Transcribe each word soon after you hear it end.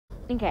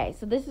Okay,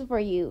 so this is for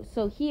you.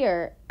 So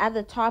here, at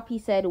the top, he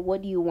said,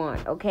 what do you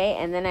want? Okay,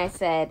 and then I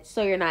said,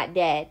 so you're not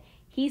dead.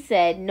 He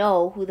said,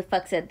 no, who the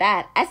fuck said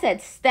that? I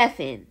said,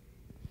 Stefan.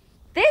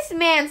 This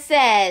man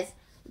says,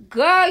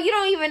 girl, you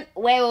don't even,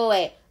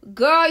 wait.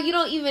 Girl, you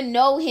don't even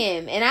know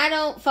him, and I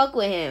don't fuck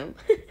with him.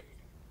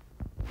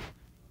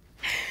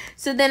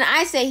 So then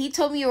I say, he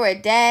told me you were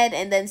dead,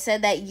 and then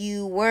said that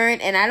you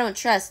weren't, and I don't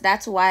trust.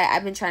 That's why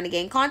I've been trying to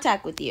get in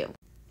contact with you.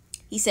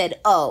 He said,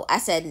 oh. I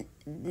said,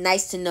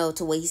 nice to know,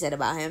 to what he said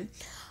about him.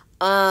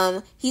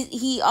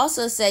 He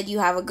also said you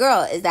have a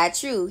girl. Is that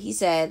true? He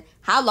said,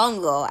 how long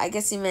ago? I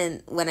guess he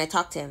meant when I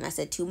talked to him. I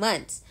said 2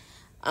 months.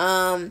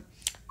 I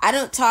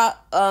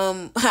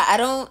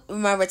don't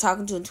remember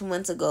talking to him 2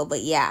 months ago,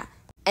 but yeah.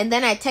 And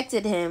then I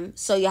texted him,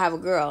 so you have a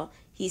girl?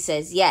 He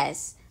says,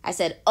 yes. I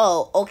said,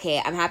 oh,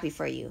 okay, I'm happy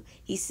for you.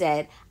 He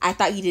said, I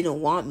thought you didn't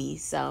want me,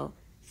 so.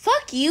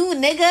 Fuck you,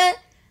 nigga.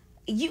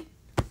 You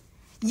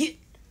could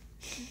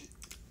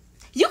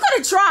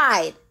have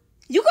tried.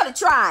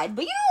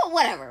 But you know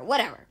what?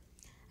 Whatever.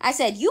 I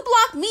said, you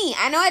blocked me.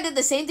 I know I did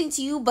the same thing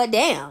to you, but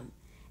damn.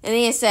 And then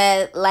he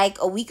said, like,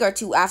 a week or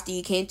two after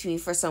you came to me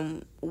for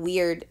some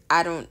weird,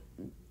 I don't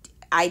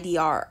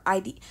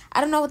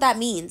know what that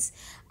means.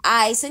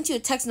 I sent you a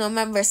text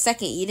November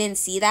 2nd. You didn't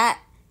see that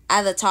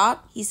at the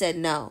top? He said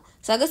no.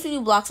 So I guess when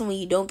you block someone,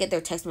 you don't get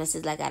their text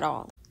message, like, at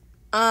all.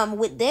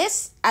 With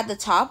this at the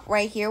top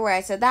right here where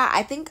I said that,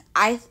 I think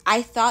I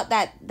thought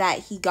that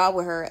he got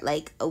with her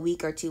like a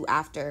week or two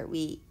after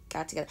we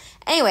got together.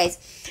 Anyways,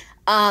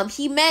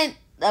 he meant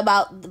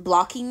about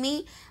blocking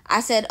me.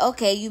 I said,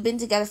 okay, you've been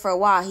together for a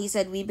while. He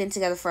said, we've been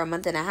together for a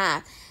month and a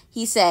half.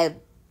 He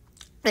said,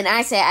 and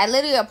I said, I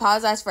literally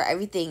apologize for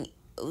everything.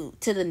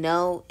 To the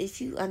no, if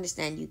you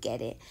understand, you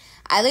get it.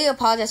 I literally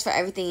apologized for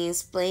everything and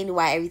explained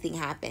why everything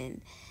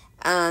happened.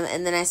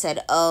 And then I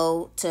said,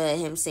 oh, to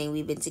him saying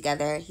we've been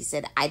together. He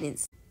said, I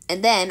didn't.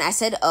 And then I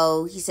said,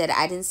 oh, he said,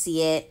 I didn't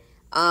see it.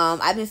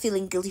 I've been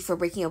feeling guilty for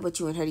breaking up with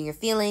you and hurting your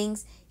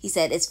feelings. He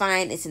said, it's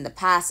fine. It's in the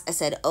past. I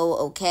said,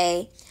 oh,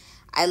 okay.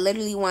 I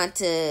literally want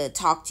to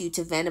talk to you,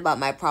 to vent about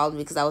my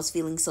problem because I was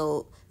feeling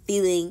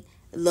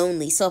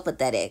lonely, so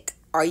pathetic.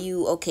 Are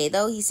you okay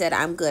though? He said,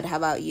 I'm good. How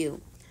about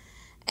you?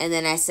 And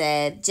then I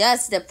said,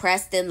 just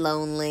depressed and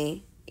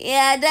lonely.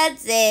 Yeah,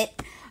 that's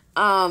it.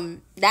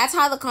 That's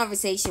how the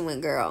conversation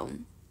went, girl.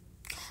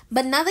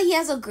 But now that he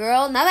has a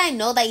girl, now that I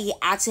know that he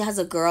actually has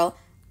a girl,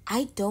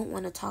 I don't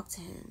want to talk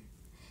to him.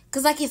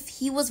 Because, like, if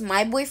he was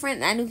my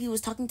boyfriend and I knew he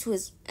was talking to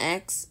his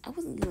ex, I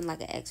wasn't even,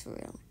 like, an ex for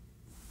real.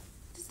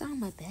 Just not on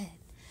my bed.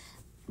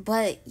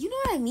 But, you know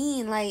what I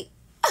mean? Like,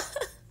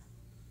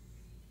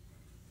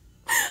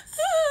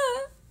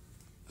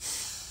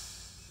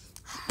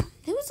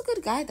 he was a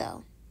good guy,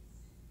 though.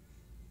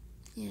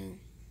 Yeah.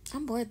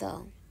 I'm bored,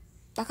 though.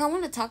 Like, I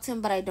want to talk to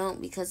him, but I don't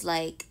because,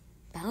 like,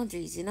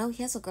 boundaries, you know?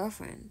 He has a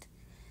girlfriend.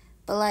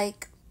 But,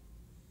 like,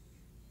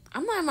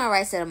 I'm not in my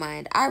right state of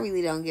mind. I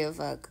really don't give a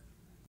fuck.